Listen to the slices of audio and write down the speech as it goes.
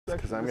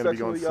because I'm going to be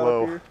going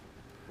slow. What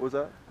was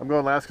that? I'm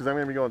going last because I'm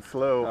going to be going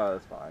slow. Oh,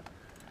 that's fine.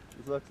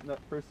 This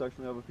first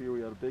section we have up here,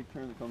 we got a big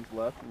turn that comes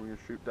left, and we're going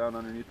to shoot down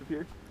underneath of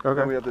here. Okay.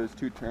 Then we have those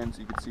 2 turns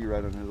you can see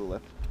right under the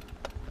lift.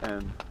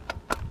 And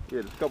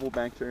yeah, just a couple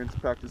bank turns,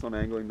 practice on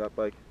angling that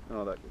bike, and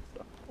all that good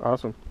stuff.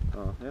 Awesome.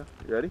 Yeah,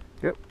 you ready?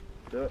 Yep.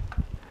 Do it.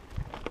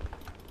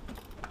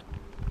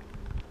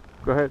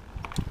 Go ahead.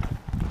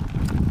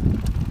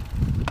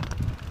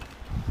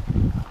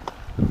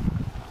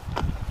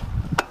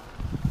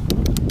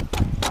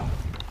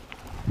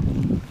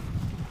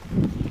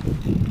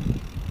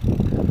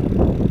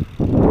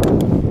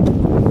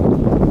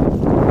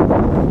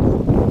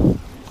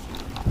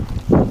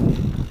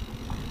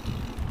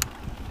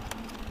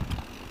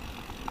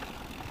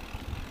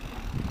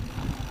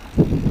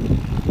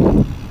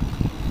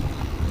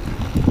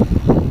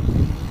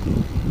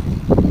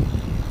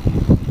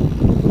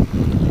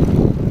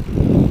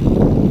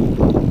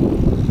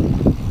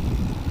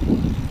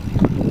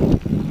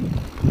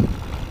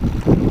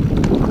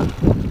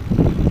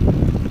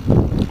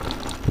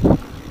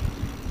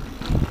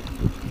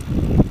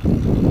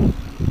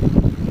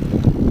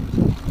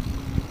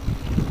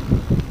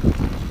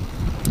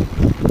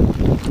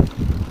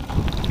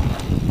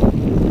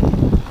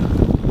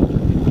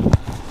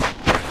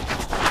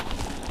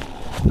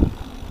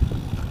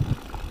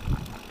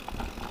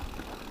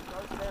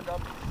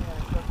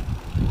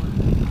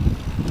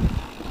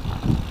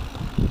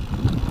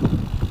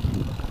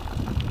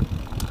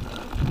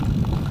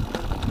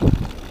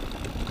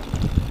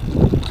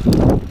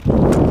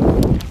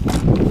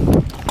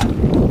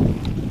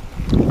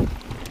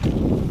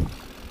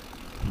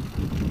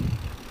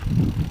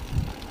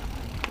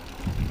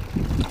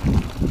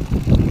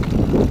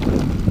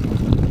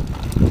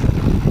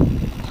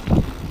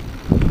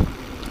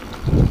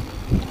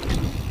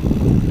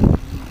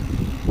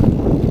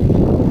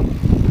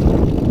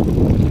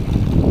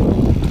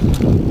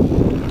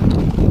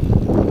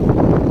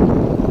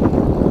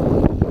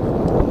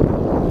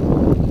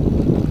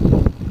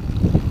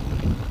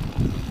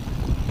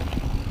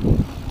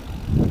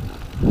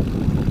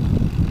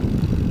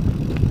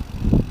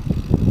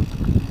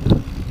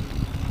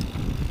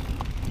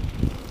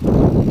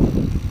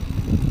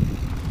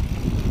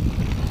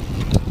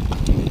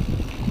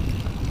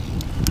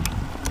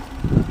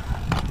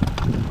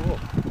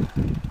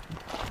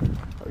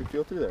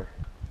 Feel through there.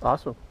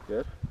 Awesome.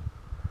 Good.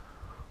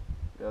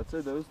 Yeah, I'd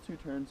say those 2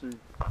 turns are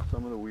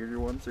some of the weirder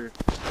ones. They're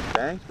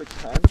banked but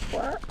kind of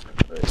flat.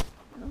 But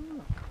I don't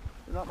know.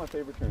 They're not my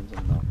favorite turns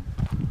on the mountain.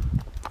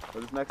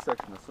 But this next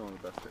section is some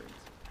of the best turns.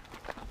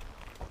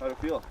 How'd it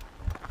feel?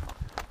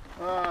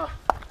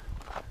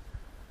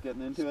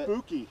 Getting into it?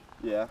 Spooky.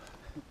 Yeah.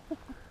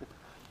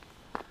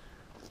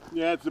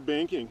 Yeah, it's the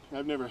banking.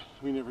 We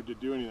never did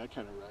do any of that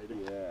kind of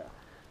riding. Yeah.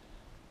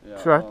 Yeah,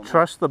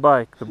 Trust the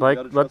bike. The bike,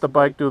 let the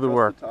bike do the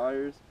work. The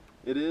tires.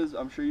 It is.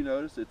 I'm sure you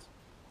noticed. It's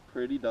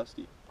pretty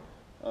dusty.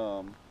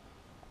 So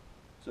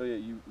yeah,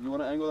 you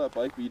want to angle that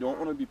bike, but you don't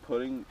want to be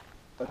putting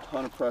a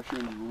ton of pressure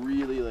and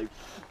really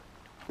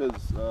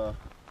because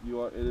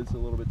it is a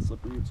little bit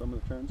slippery in some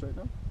of the turns right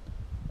now.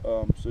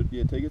 So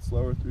yeah, take it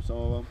slower through some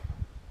of them,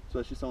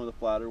 especially some of the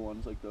flatter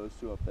ones like those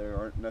 2 up there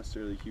aren't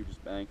necessarily huge as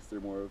banks. They're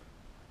more of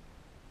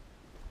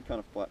kind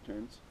of flat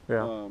turns.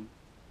 Yeah.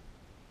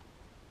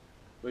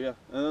 But yeah,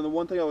 and then the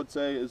one thing I would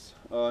say is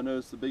I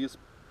noticed the biggest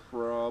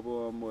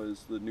problem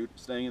was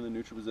staying in the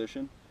neutral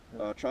position,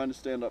 trying to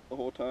stand up the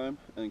whole time,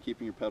 and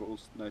keeping your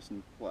pedals nice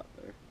and flat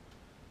there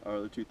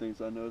are the 2 things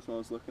I noticed when I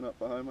was looking up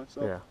behind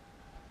myself. Yeah.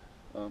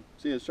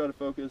 So yeah, just try to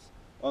focus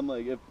on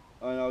I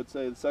would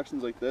say the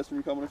sections like this when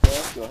you're coming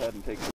across, go ahead and take